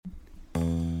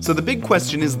So the big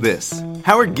question is this: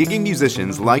 how are gigging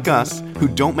musicians like us, who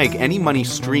don't make any money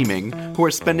streaming, who are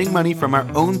spending money from our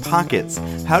own pockets,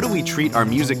 how do we treat our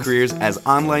music careers as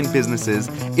online businesses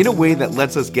in a way that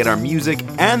lets us get our music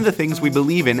and the things we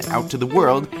believe in out to the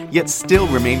world, yet still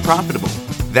remain profitable?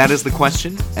 That is the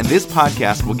question, and this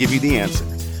podcast will give you the answer.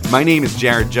 My name is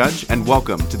Jared Judge, and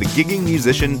welcome to the Gigging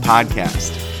Musician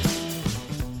Podcast.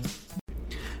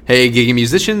 Hey, Gigging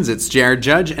Musicians, it's Jared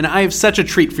Judge, and I have such a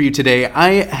treat for you today.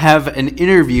 I have an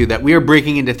interview that we are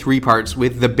breaking into three parts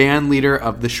with the band leader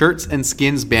of the Shirts and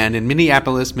Skins band in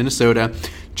Minneapolis, Minnesota,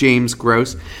 James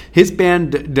Gross. His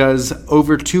band does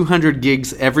over 200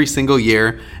 gigs every single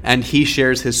year, and he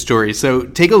shares his story. So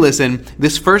take a listen.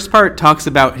 This first part talks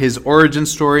about his origin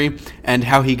story and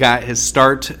how he got his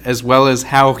start, as well as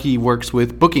how he works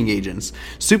with booking agents.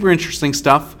 Super interesting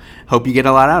stuff. Hope you get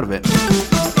a lot out of it.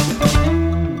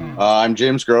 I'm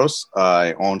James Gross.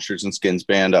 I own Shirts and Skins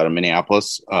band out of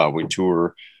Minneapolis. We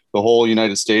tour the whole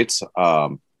United States.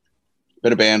 Been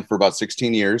a band for about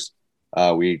 16 years.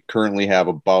 We currently have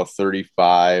about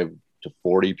 35 to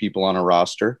 40 people on our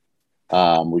roster.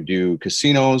 We do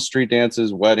casinos, street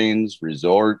dances, weddings,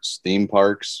 resorts, theme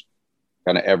parks,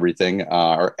 kind of everything.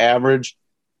 Our average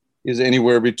is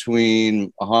anywhere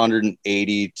between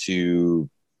 180 to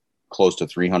close to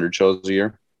 300 shows a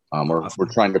year. We're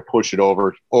trying to push it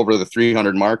over the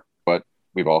 300 mark, but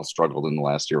we've all struggled in the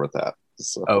last year with that.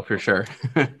 So. Oh, for sure.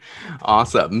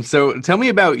 Awesome. So tell me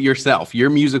about yourself, your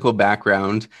musical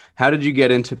background. How did you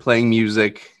get into playing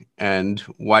music, and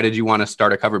why did you want to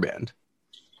start a cover band?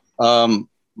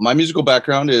 My musical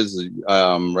background is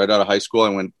right out of high school. I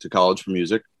went to college for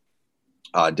music.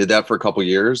 Did that for a couple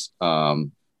years.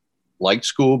 Liked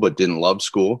school, but didn't love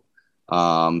school.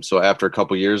 So after a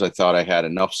couple of years, I thought I had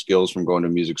enough skills from going to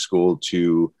music school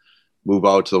to move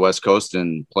out to the West Coast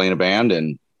and play in a band.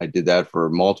 And I did that for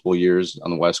multiple years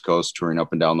on the West Coast, touring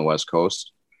up and down the West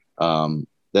Coast. Then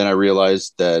I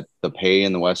realized that the pay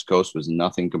in the West Coast was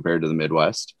nothing compared to the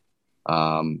Midwest.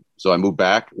 So I moved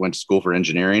back, went to school for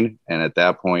engineering. And at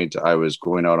that point, I was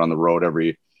going out on the road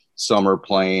every summer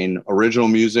playing original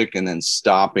music and then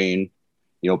stopping,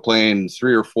 playing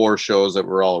 3 or 4 shows that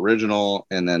were all original,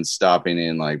 and then stopping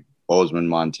in like Bozeman,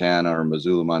 Montana, or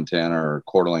Missoula, Montana, or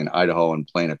Coeur d'Alene, Idaho, and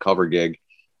playing a cover gig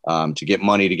to get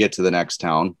money to get to the next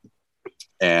town.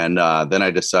 And then I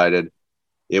decided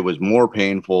it was more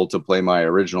painful to play my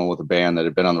original with a band that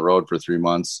had been on the road for 3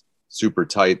 months, super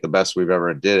tight, the best we've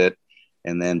ever did it,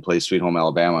 and then play Sweet Home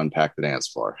Alabama and pack the dance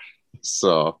floor.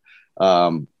 So I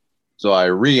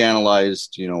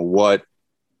reanalyzed,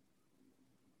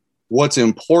 what's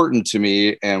important to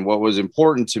me, and what was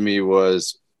important to me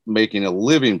was making a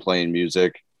living playing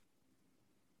music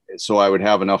so I would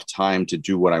have enough time to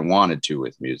do what I wanted to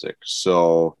with music.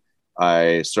 So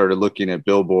I started looking at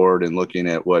Billboard and looking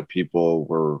at what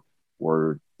people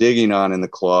were digging on in the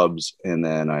clubs. And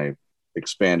then I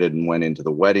expanded and went into the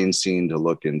wedding scene to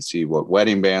look and see what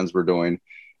wedding bands were doing,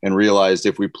 and realized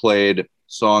if we played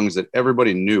songs that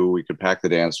everybody knew, we could pack the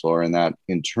dance floor, and that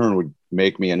in turn would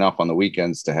make me enough on the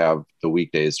weekends to have the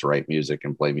weekdays to write music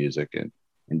and play music and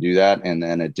do that. And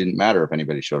then it didn't matter if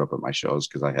anybody showed up at my shows,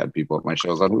 because I had people at my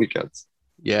shows on weekends.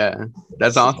 Yeah,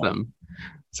 that's awesome.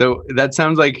 So that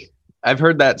sounds like I've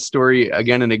heard that story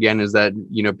again and again, is that,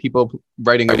 people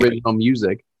writing original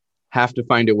music have to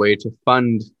find a way to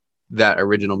fund that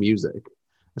original music.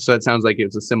 So it sounds like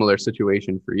it's a similar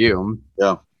situation for you.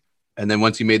 Yeah. And then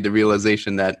once you made the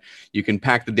realization that you can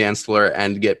pack the dance floor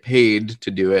and get paid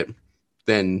to do it,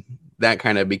 then that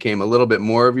kind of became a little bit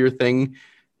more of your thing,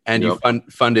 and you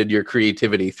funded your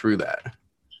creativity through that.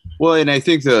 Well, and I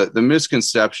think the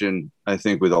misconception, I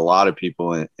think with a lot of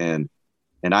people, and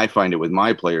I find it with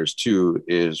my players too,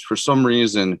 is for some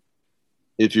reason,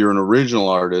 if you're an original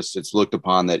artist, it's looked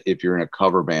upon that if you're in a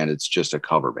cover band, it's just a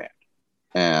cover band.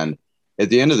 And at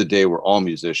the end of the day, we're all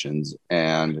musicians.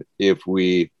 And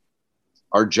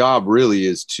our job really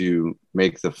is to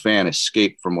make the fan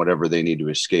escape from whatever they need to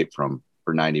escape from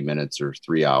for 90 minutes or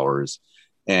 3 hours.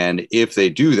 And if they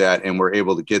do that, and we're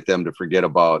able to get them to forget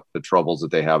about the troubles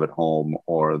that they have at home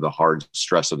or the hard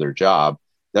stress of their job,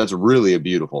 that's really a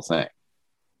beautiful thing,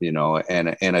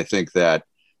 and I think that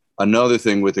another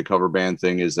thing with the cover band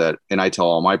thing is that, and I tell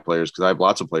all my players, because I have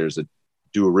lots of players that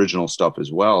do original stuff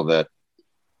as well, that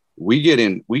we get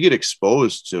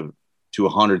exposed to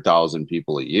 100,000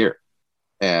 people a year.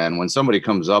 And when somebody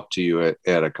comes up to you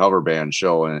at a cover band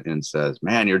show and says,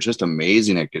 "Man, you're just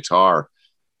amazing at guitar,"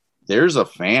 there's a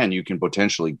fan you can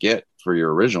potentially get for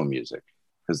your original music,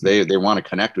 because they want to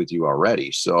connect with you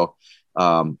already. So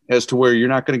as to where you're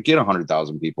not going to get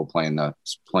 100,000 people playing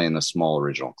the small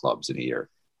original clubs in a year.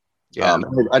 Yeah.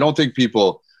 I don't think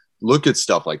people look at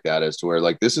stuff like that as to where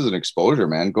like this is an exposure,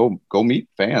 man. Go meet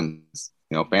fans.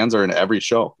 Fans are in every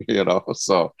show.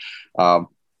 So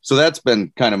so that's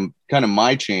been kind of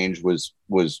my change was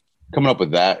coming up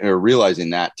with that, or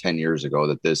realizing that 10 years ago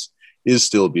that this is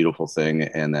still a beautiful thing,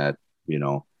 and that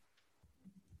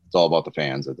it's all about the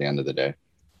fans at the end of the day.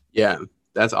 Yeah,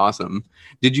 that's awesome.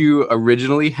 Did you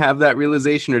originally have that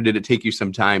realization, or did it take you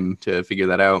some time to figure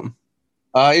that out?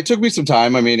 It took me some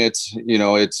time. I mean, it's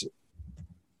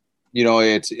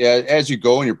as you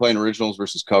go and you're playing originals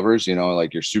versus covers,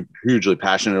 like you're super hugely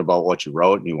passionate about what you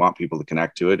wrote and you want people to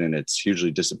connect to it. And it's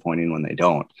hugely disappointing when they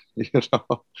don't,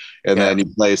 and then you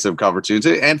play some cover tunes.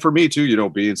 And for me too,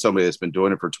 being somebody that's been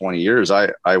doing it for 20 years,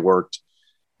 I worked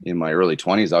in my early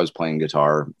 20s. I was playing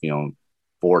guitar,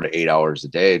 4 to 8 hours a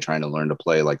day, trying to learn to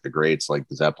play like the greats, like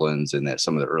the Zeppelins and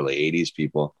some of the early 80s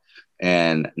people.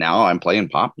 And now I'm playing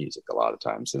pop music a lot of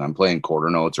times, and I'm playing quarter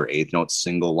notes or eighth notes,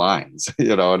 single lines,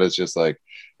 and it's just like,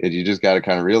 you just got to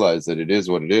kind of realize that it is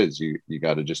what it is. You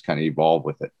got to just kind of evolve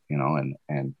with it,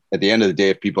 and at the end of the day,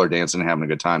 if people are dancing and having a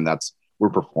good time,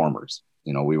 we're performers.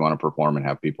 We want to perform and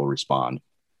have people respond.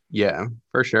 Yeah,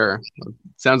 for sure.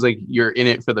 Sounds like you're in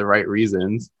it for the right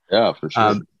reasons. Yeah, for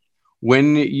sure.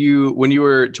 When you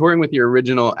were touring with your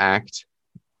original act,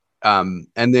 and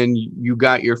then you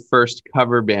got your first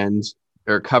cover band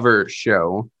or cover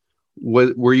show,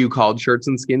 were you called Shirts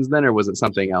and Skins then, or was it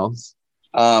something else?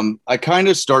 I kind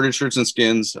of started Shirts and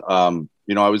Skins. I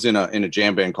was in a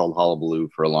jam band called Hullabaloo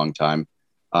for a long time.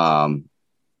 And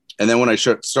then when I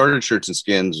started Shirts and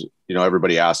Skins,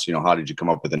 everybody asked, how did you come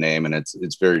up with the name? And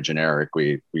it's very generic.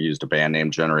 We used a band name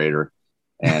generator,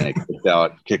 and it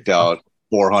kicked out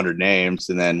 400 names,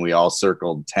 and then we all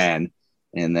circled 10.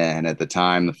 And then at the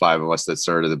time, the 5 of us that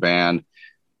started the band,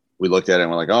 we looked at it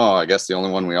and we're like, oh, I guess the only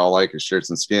one we all like is Shirts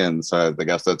and Skins. So I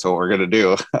guess that's what we're going to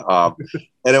do. And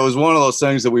it was one of those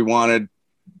things that we wanted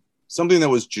something that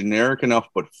was generic enough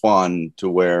but fun to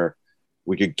where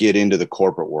we could get into the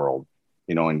corporate world,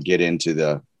 and get into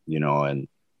the, and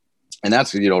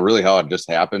that's, really how it just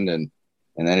happened. And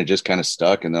then it just kind of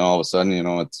stuck. And then all of a sudden,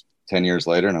 it's 10 years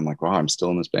later and I'm like, wow, I'm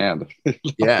still in this band.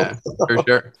 Yeah, for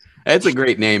sure. It's a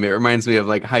great name. It reminds me of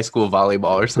like high school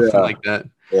volleyball or something like that.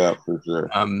 Yeah, for sure.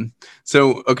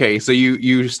 So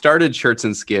you started Shirts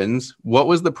and Skins. What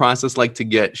was the process like to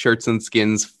get Shirts and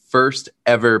Skins' first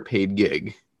ever paid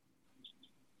gig?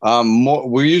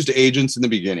 We used agents in the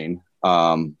beginning,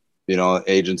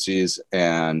 agencies,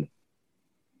 and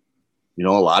a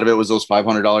lot of it was those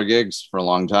 $500 gigs for a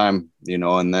long time,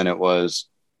 and then it was,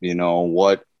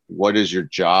 what is your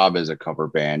job as a cover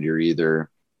band? You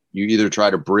either try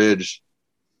to bridge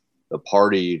the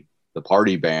party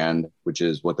band, which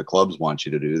is what the clubs want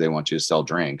you to do. They want you to sell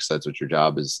drinks. That's what your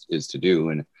job is to do.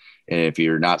 And if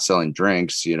you're not selling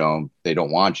drinks, they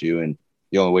don't want you. And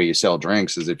the only way you sell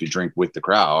drinks is if you drink with the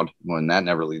crowd, when that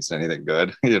never leads to anything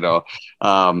good,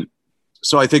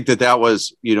 So I think that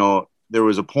was, there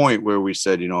was a point where we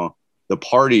said, the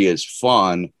party is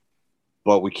fun,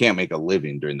 but we can't make a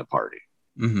living during the party.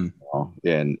 Mm-hmm.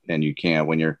 And you can't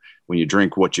when you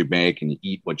drink what you make and you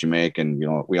eat what you make, and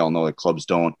we all know that clubs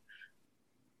don't,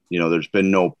 there's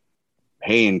been no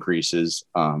pay increases,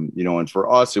 and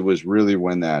for us it was really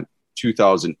when that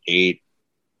 2008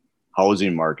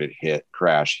 housing market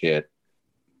crash hit,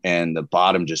 and the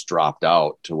bottom just dropped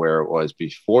out to where it was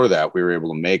before that. We were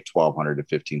able to make $1,200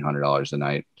 to $1,500 a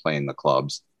night playing the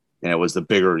clubs, and it was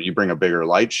you bring a bigger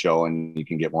light show and you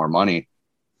can get more money.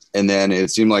 And then it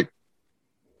seemed like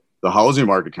the housing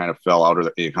market kind of fell out, or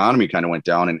the economy kind of went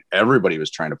down, and everybody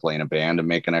was trying to play in a band and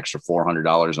make an extra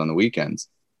 $400 on the weekends.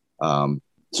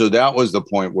 So that was the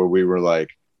point where we were like,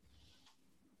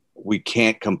 we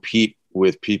can't compete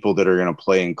with people that are going to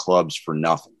play in clubs for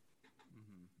nothing,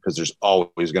 because there's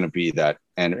always going to be that.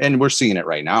 And we're seeing it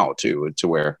right now too, to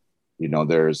where,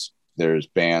 there's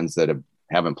bands that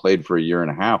haven't played for a year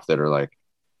and a half that are like,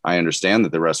 I understand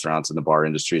that the restaurants and the bar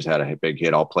industries had a big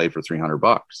hit. I'll play for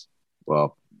 $300.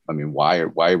 Well, I mean, why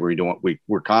are we doing?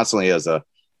 We're constantly as a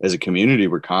community,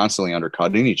 we're constantly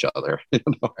undercutting each other.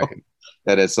 Right.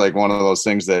 That it's like one of those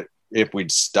things that if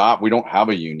we'd stop, we don't have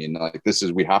a union. Like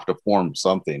we have to form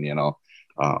something.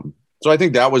 So I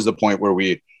think that was the point where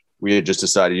we had just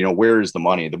decided, where is the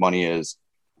money? The money is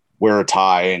wear a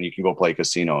tie and you can go play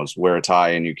casinos. Wear a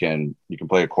tie and you can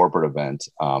play a corporate event.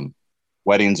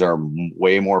 Weddings are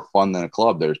way more fun than a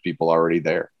club. There's people already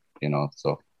there.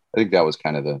 So I think that was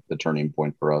kind of the turning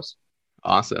point for us.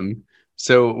 Awesome.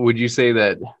 So would you say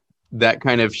that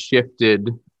kind of shifted,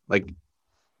 like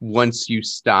once you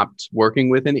stopped working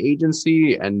with an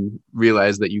agency and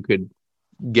realized that you could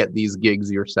get these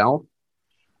gigs yourself?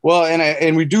 Well,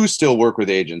 and we do still work with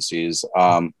agencies.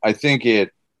 I think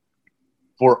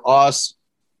for us,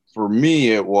 for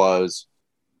me, it was,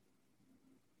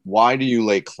 why do you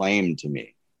lay claim to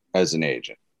me as an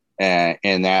agent?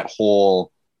 And that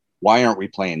whole, why aren't we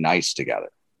playing nice together?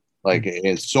 Like,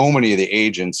 and so many of the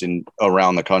agents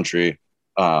around the country,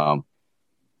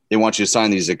 they want you to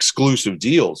sign these exclusive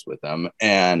deals with them,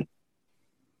 and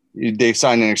they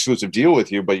sign an exclusive deal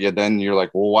with you, but then you're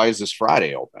like, well, why is this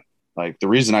Friday open? Like, the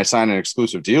reason I signed an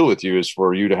exclusive deal with you is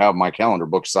for you to have my calendar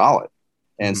booked solid.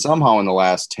 And somehow in the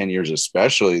last 10 years,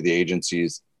 especially, the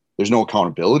agencies, there's no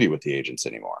accountability with the agents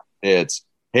anymore. It's,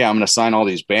 hey, I'm going to sign all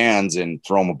these bands and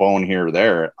throw them a bone here or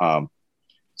there.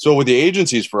 So with the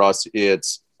agencies, for us,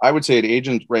 I would say at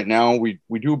agents right now, we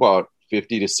do about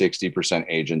 50 to 60%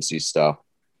 agency stuff.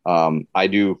 I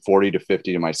do 40 to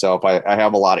 50 to myself. I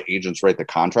have a lot of agents write the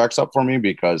contracts up for me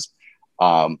because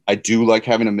I do like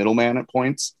having a middleman at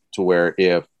points, to where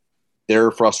if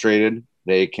they're frustrated,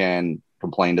 they can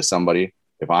complain to somebody.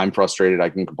 If I'm frustrated, I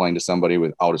can complain to somebody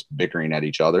without us bickering at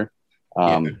each other.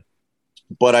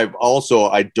 But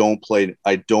I don't play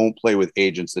with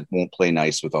agents that won't play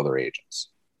nice with other agents.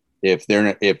 If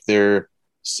they're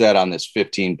set on this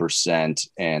 15%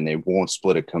 and they won't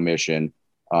split a commission,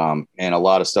 and a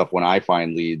lot of stuff, when I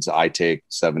find leads, I take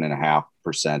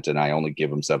 7.5% and I only give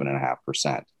them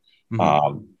 7.5%.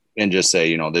 And just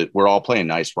say, that we're all playing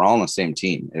nice. We're all on the same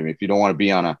team. I mean, if you don't want to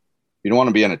be on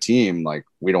a team, like,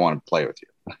 we don't want to play with you.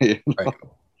 Right.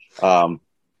 Does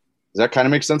that kind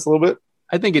of make sense a little bit?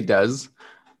 I think it does.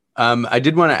 I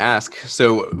did want to ask,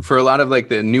 so for a lot of like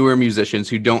the newer musicians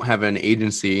who don't have an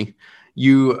agency,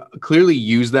 you clearly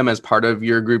use them as part of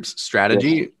your group's strategy.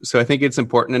 Yeah. So I think it's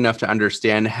important enough to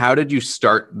understand, how did you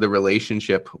start the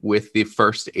relationship with the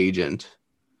first agent?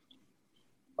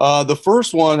 The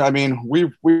first one, I mean,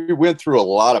 we went through a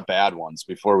lot of bad ones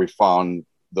before we found,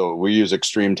 we use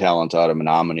Extreme Talent out of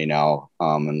Menominee now.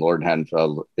 And Lord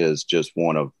Hadenfeld is just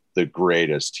one of the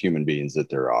greatest human beings that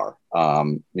there are.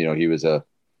 He was a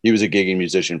gigging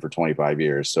musician for 25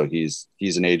 years. So he's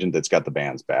an agent that's got the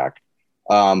bands back.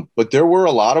 But there were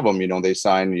a lot of them, they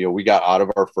signed, we got out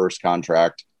of our first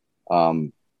contract,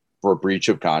 for a breach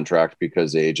of contract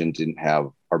because the agent didn't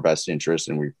have our best interest,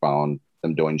 and we found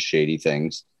them doing shady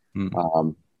things.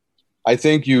 I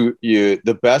think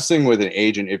the best thing with an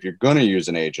agent, if you're going to use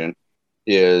an agent,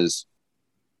 is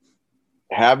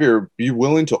be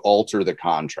willing to alter the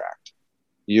contract.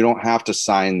 You don't have to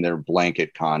sign their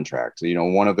blanket contract.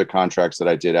 One of the contracts that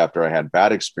I did after I had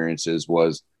bad experiences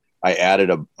was I added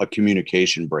a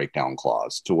communication breakdown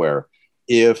clause, to where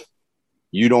if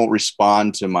you don't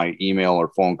respond to my email or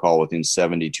phone call within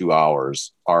 72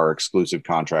 hours, our exclusive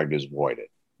contract is voided.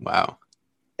 Wow.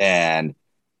 And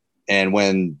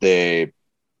when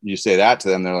you say that to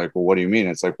them, they're like, well, what do you mean?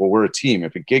 It's like, well, we're a team.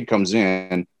 If a gig comes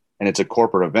in and it's a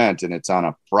corporate event and it's on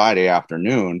a Friday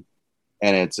afternoon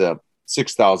and it's a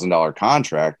 $6,000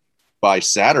 contract, by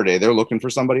Saturday, they're looking for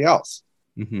somebody else.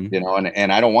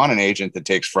 And I don't want an agent that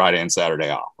takes Friday and Saturday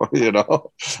off. Right.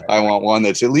 I want one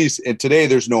that's at least, and today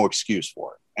there's no excuse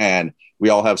for it. And we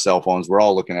all have cell phones. We're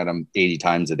all looking at them 80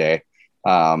 times a day.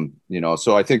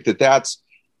 So I think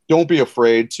don't be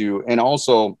afraid to, and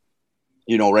also,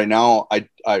 right now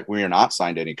we are not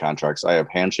signed any contracts. I have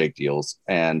handshake deals,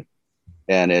 and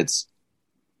it's,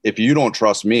 if you don't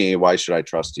trust me, why should I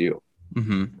trust you?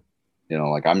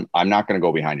 Like, I'm not going to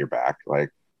go behind your back.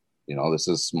 Like, this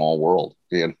is a small world,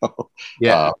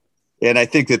 Yeah. And I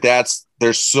think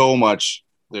there's so much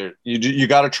there. You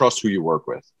got to trust who you work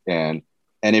with. And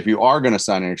if you are going to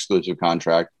sign an exclusive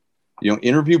contract,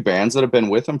 interview bands that have been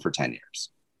with them for 10 years.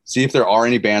 See if there are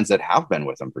any bands that have been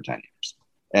with them for 10 years.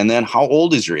 And then, how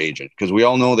old is your agent? Because we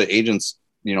all know that agents,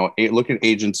 look at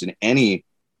agents in any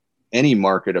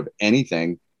market of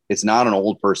anything. It's not an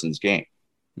old person's game.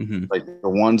 Like, the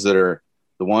ones that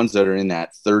are in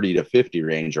that 30 to 50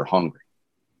 range are hungry,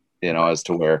 as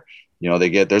to where,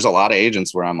 there's a lot of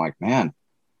agents where I'm like, man,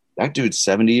 that dude's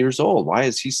 70 years old. Why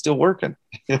is he still working?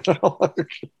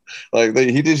 Like,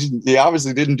 he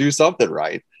obviously didn't do something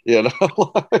right. Sure.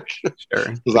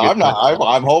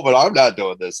 I'm hoping I'm not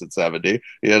doing this at 70,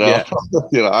 Yeah.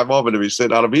 I'm hoping to be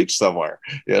sitting on a beach somewhere,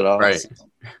 Right.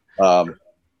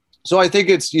 So I think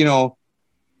it's,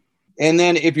 and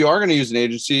then if you are going to use an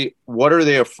agency, what are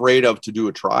they afraid of to do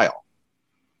a trial?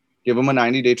 Give them a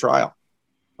 90-day trial.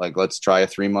 Like, let's try a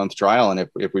 3-month trial. And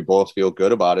if we both feel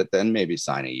good about it, then maybe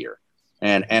sign a year,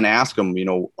 and ask them,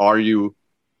 are you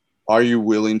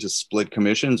willing to split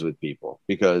commissions with people?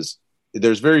 Because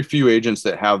there's very few agents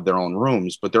that have their own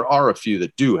rooms, but there are a few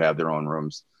that do have their own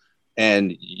rooms,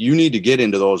 and you need to get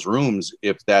into those rooms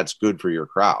if that's good for your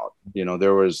crowd.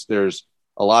 There's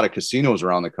a lot of casinos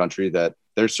around the country that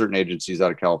there's certain agencies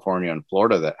out of California and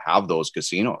Florida that have those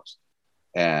casinos.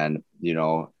 And, you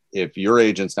know, if your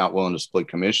agent's not willing to split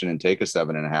commission and take a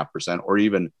 7.5% or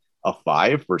even a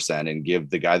 5% and give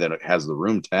the guy that has the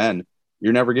room 10,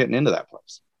 you're never getting into that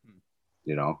place.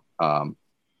 You know,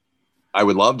 I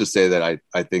would love to say that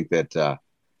I think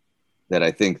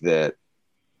that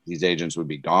these agents would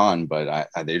be gone, but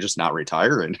they're just not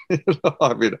retiring.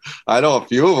 I mean, I know a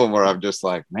few of them where I'm just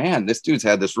like, man, this dude's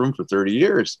had this room for 30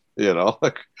 years, you know,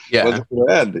 like, yeah, when's it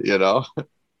gonna end, you know?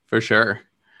 For sure.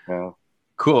 Yeah.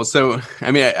 Cool. So, I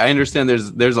mean, I understand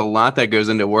there's a lot that goes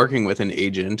into working with an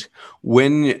agent.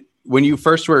 When you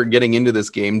first were getting into this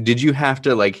game, did you have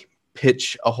to like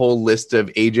pitch a whole list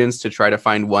of agents to try to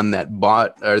find one that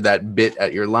bought or that bit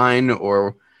at your line,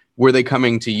 or were they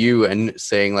coming to you and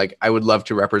saying like, I would love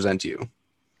to represent you?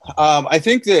 I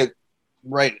think that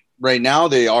right now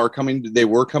they were coming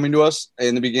to us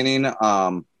in the beginning.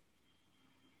 But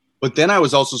then I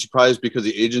was also surprised because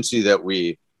the agency that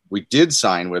we did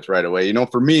sign with right away, you know,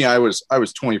 for me, I was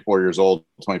 24 years old,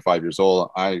 25 years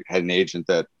old. I had an agent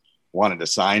that wanted to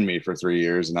sign me for 3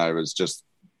 years. And I was just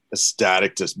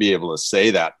ecstatic to be able to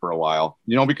say that for a while,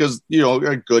 you know, because, you know,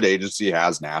 a good agency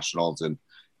has nationals. And,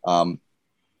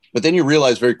 but then you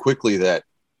realize very quickly that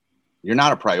you're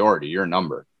not a priority, you're a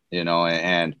number, you know,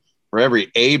 and for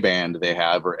every A band they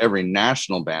have, or every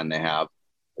national band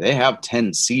they have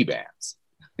 10 C bands,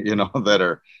 you know, that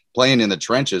are playing in the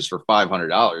trenches for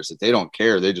 $500 that they don't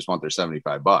care. They just want their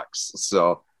 $75.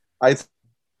 So I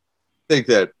think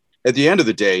that at the end of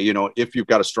the day, you know, if you've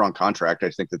got a strong contract, I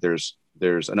think that there's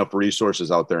enough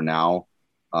resources out there now,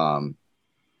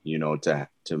 you know,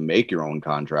 to make your own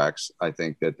contracts. I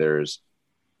think that there's,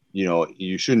 you know,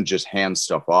 you shouldn't just hand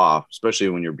stuff off, especially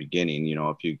when you're beginning. You know,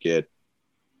 if you get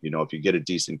a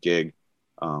decent gig,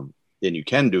 then you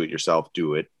can do it yourself,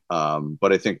 do it.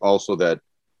 But I think also that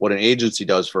what an agency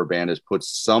does for a band is put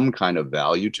some kind of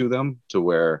value to them, to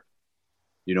where,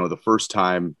 you know, the first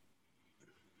time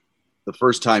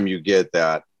you get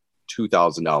that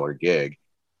 $2,000 gig,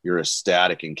 you're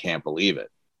ecstatic and can't believe it.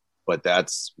 But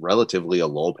that's relatively a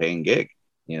low paying gig.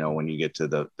 You know, when you get to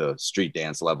the street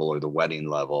dance level or the wedding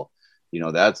level, you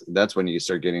know, that's when you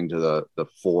start getting to the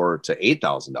 $4,000 to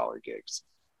 $8,000 gigs.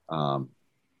 And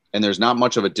there's not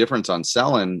much of a difference on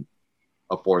selling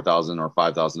a $4,000 or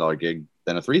 $5,000 gig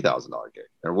than a $3,000 gig.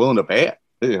 They're willing to pay it,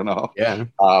 you know? Yeah.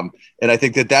 And I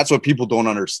think that that's what people don't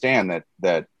understand,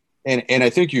 and I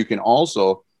think you can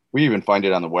also, we even find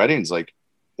it on the weddings. Like,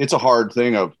 it's a hard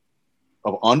thing of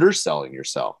underselling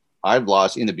yourself. I've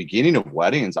lost in the beginning of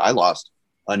weddings. I lost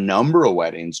a number of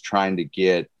weddings trying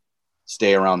to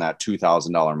stay around that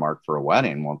 $2,000 mark for a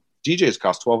wedding. Well, DJs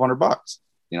cost $1,200.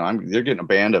 You know, they're getting a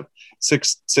band of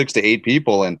six to eight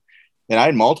people. And I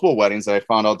had multiple weddings that I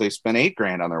found out they spent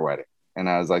 $8,000 on their wedding. And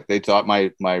I was like, they thought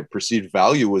my perceived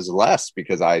value was less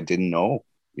because I didn't know,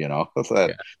 you know, that,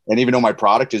 yeah. And even though my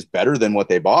product is better than what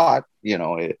they bought, you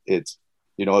know, it's,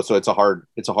 you know, so it's a hard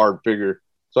figure.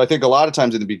 So I think a lot of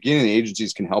times in the beginning, the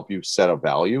agencies can help you set a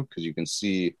value because you can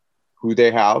see who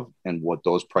they have and what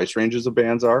those price ranges of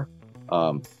bands are,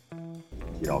 you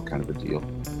know, kind of a deal.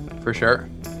 For sure.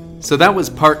 So that was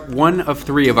part 1 of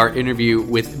 3 of our interview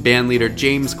with bandleader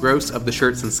James Gross of the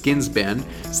Shirts and Skins band.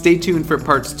 Stay tuned for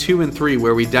parts 2 and 3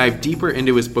 where we dive deeper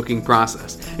into his booking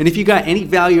process. And if you got any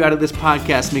value out of this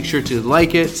podcast, make sure to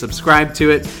like it, subscribe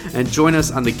to it, and join us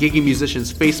on the Gigging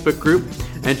Musicians Facebook group,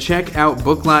 and check out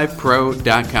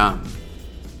booklivepro.com.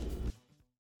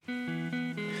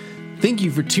 Thank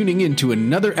you for tuning in to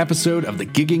another episode of the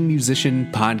Gigging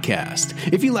Musician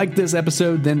Podcast. If you liked this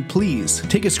episode, then please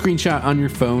take a screenshot on your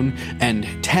phone and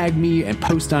tag me and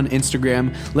post on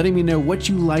Instagram, letting me know what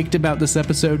you liked about this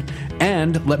episode,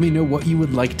 and let me know what you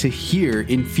would like to hear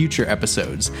in future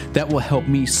episodes. That will help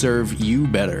me serve you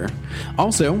better.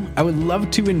 Also, I would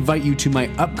love to invite you to my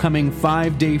upcoming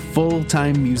 5-day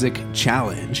full-time music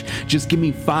challenge. Just give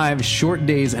me 5 short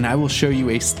days and I will show you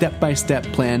a step-by-step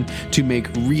plan to make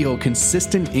real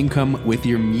consistent income with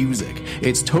your music.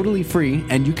 It's totally free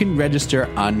and you can register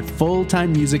on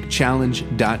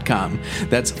fulltimemusicchallenge.com.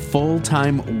 That's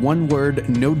full-time, one word,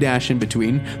 no dash in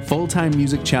between,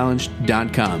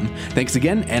 fulltimemusicchallenge.com. Thanks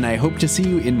again, and I hope to see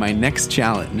you in my next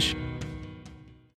challenge.